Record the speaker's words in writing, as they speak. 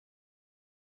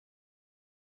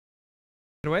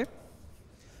Away.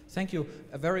 Thank you.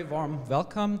 A very warm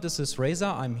welcome. This is Ridha.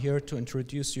 I'm here to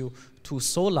introduce you to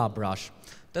Solarbrush.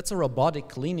 That's a robotic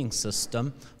cleaning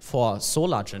system for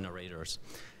solar generators.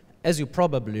 As you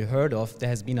probably heard of, there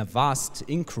has been a vast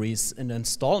increase in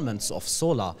installments of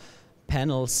solar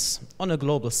panels on a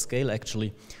global scale,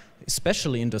 actually,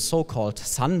 especially in the so-called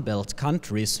Sunbelt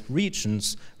countries,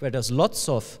 regions where there's lots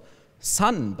of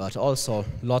sun, but also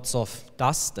lots of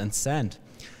dust and sand.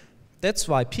 That's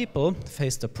why people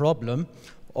face the problem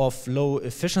of low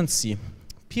efficiency.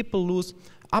 People lose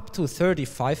up to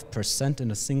 35% in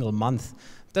a single month.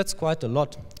 That's quite a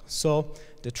lot. So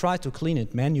they try to clean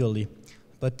it manually.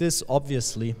 But this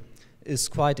obviously is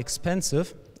quite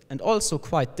expensive and also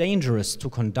quite dangerous to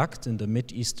conduct in the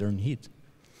Mid-Eastern heat.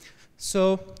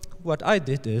 So what I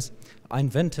did is I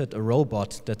invented a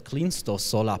robot that cleans those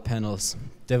solar panels.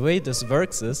 The way this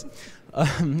works is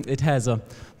it has a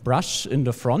brush in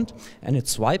the front and it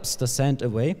swipes the sand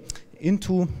away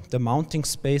into the mounting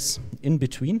space in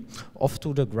between off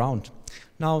to the ground.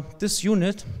 Now this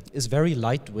unit is very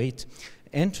lightweight,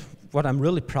 and what I'm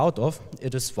really proud of,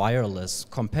 it is wireless.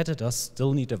 Competitors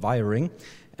still need a wiring,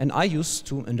 and I used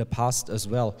to in the past as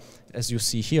well, as you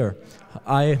see here.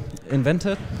 I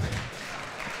invented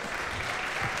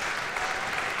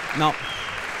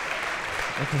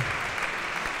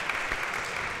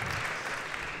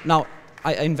Now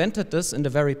I invented this in the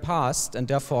very past, and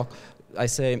therefore I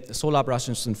say Solarbrush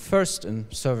is first in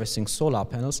servicing solar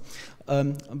panels.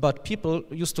 But people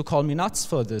used to call me nuts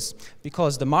for this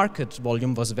because the market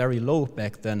volume was very low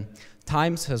back then.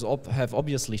 Times have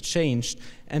obviously changed,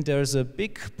 and there is a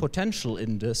big potential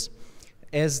in this,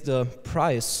 as the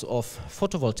price of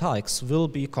photovoltaics will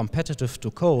be competitive to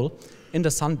coal in the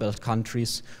Sunbelt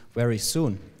countries very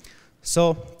soon.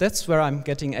 So that's where I'm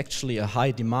getting actually a high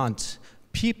demand.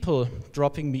 People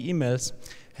dropping me emails,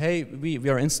 hey, we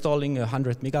are installing a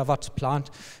 100 megawatt plant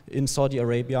in Saudi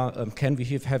Arabia, can we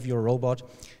have your robot?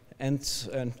 And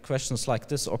questions like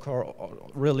this occur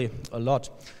really a lot.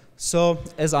 So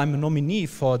as I'm a nominee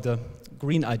for the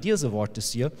Green Ideas Award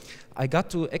this year, I got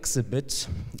to exhibit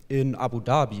in Abu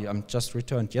Dhabi. I'm just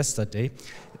returned yesterday,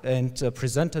 and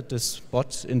presented this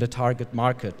bot in the target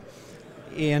market.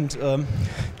 And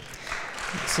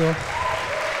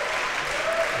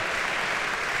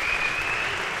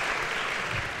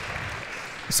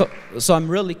So I'm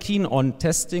really keen on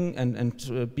testing and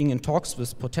being in talks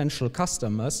with potential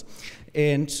customers,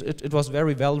 and it was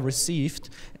very well received,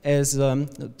 as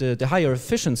the higher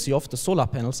efficiency of the solar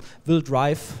panels will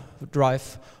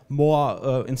drive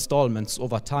more installments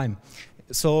over time.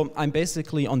 So I'm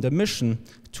basically on the mission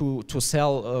to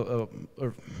sell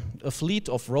a fleet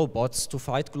of robots to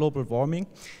fight global warming,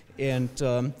 and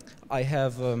I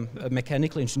have a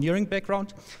mechanical engineering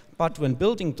background. But when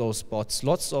building those bots,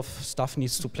 lots of stuff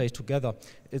needs to play together.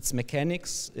 It's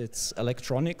mechanics, it's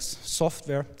electronics,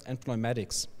 software, and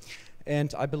pneumatics.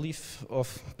 And I believe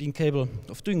of being capable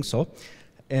of doing so.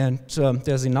 And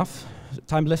there's enough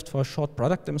time left for a short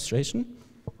product demonstration.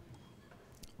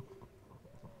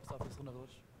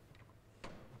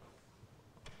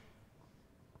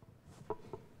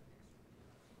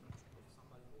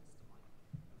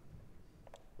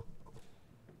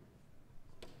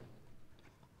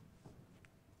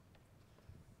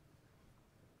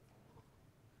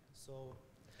 So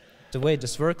the way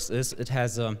this works is it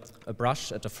has a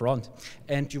brush at the front,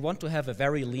 and you want to have a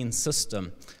very lean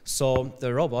system. So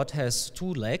the robot has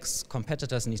 2 legs,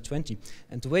 competitors need 20.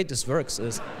 And the way this works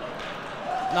is,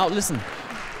 now listen,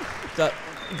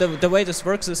 the way this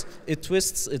works is it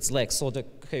twists its legs. So the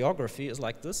choreography is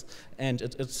like this, and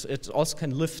it also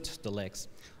can lift the legs.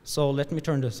 So let me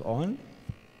turn this on.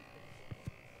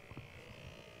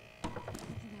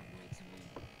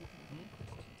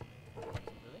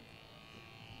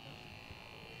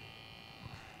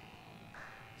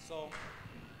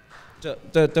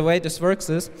 The way this works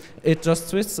is it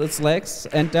just twists its legs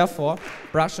and therefore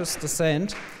brushes the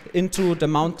sand into the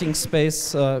mounting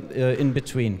space in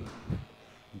between.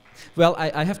 Well,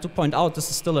 I have to point out this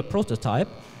is still a prototype,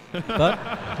 but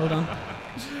hold on.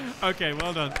 Okay,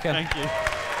 well done. Okay. Thank you.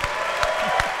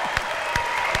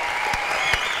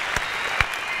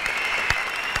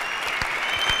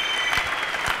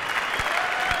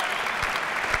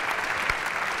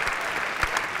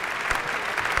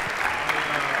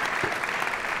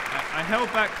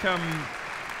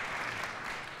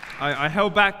 I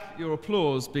held back your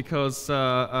applause because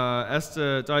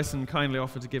Esther Dyson kindly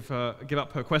offered to give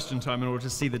up her question time in order to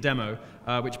see the demo,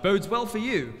 which bodes well for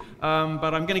you.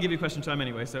 But I'm going to give you question time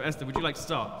anyway. So Esther, would you like to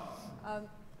start?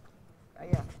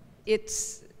 Yeah.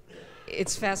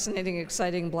 It's fascinating,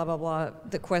 exciting, blah blah blah.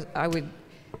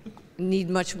 need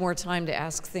much more time to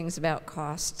ask things about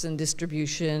costs and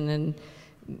distribution and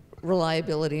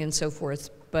reliability and so forth.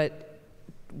 But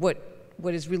what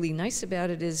is really nice about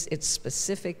it is it's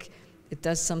specific. It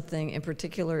does something in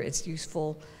particular. It's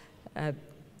useful.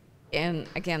 And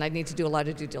again, I need to do a lot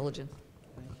of due diligence.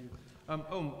 Thank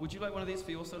you. Would you like one of these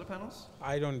for your solar panels?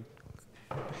 I don't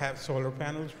have solar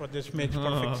panels, but this makes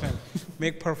perfect sense.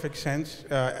 Make perfect sense.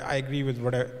 I agree with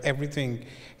everything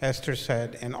Esther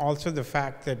said, and also the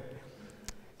fact that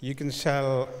you can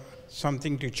sell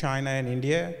something to China and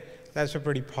India. That's a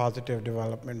pretty positive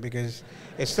development because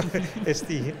it's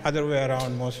the other way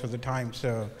around most of the time.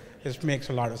 So this makes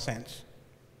a lot of sense.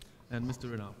 And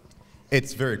Mr. Renal.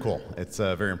 It's very cool. It's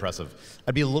very impressive.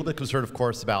 I'd be a little bit concerned, of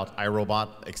course, about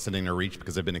iRobot extending their reach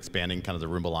because they've been expanding kind of the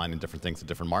Roomba line and different things in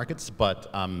different markets. But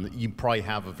you probably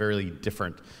have a very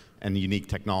different and unique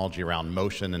technology around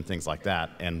motion and things like that,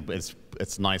 and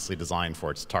it's nicely designed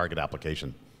for its target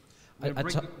application. I'm going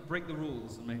to break the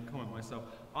rules and make a comment myself.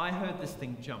 I heard this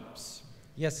thing jumps.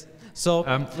 Yes. So,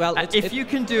 well, if you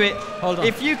can do it,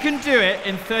 if you can do it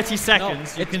in 30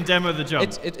 seconds, you can demo the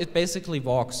jump. It basically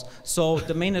walks. So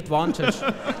the main advantage,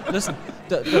 listen,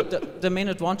 the main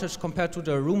advantage compared to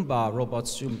the Roomba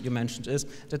robots you mentioned is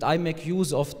that I make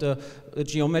use of the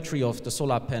geometry of the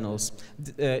solar panels.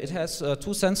 It has 2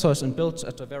 sensors inbuilt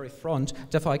at the very front.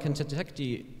 Therefore, I can detect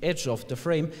the edge of the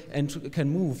frame and can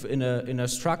move in a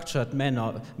structured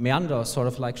manner, meander sort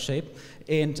of like shape.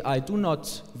 And I do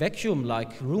not vacuum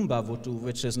like Roomba would do,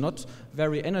 which is not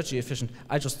very energy efficient.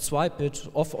 I just swipe it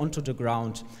off onto the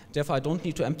ground. Therefore, I don't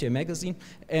need to empty a magazine.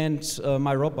 And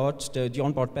my robot, the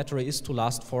onboard battery, is to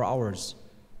last 4 hours.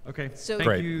 Okay, So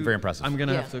thank you. Very impressive. I'm going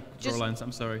to have to Just draw lines.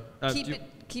 I'm sorry.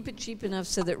 keep it cheap enough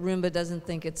so that Roomba doesn't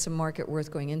think it's a market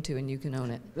worth going into and you can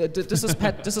own it. This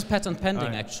is patent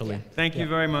pending, actually. Thank you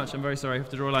very much. I'm very sorry. I have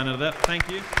to draw a line out of that.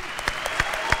 Thank you.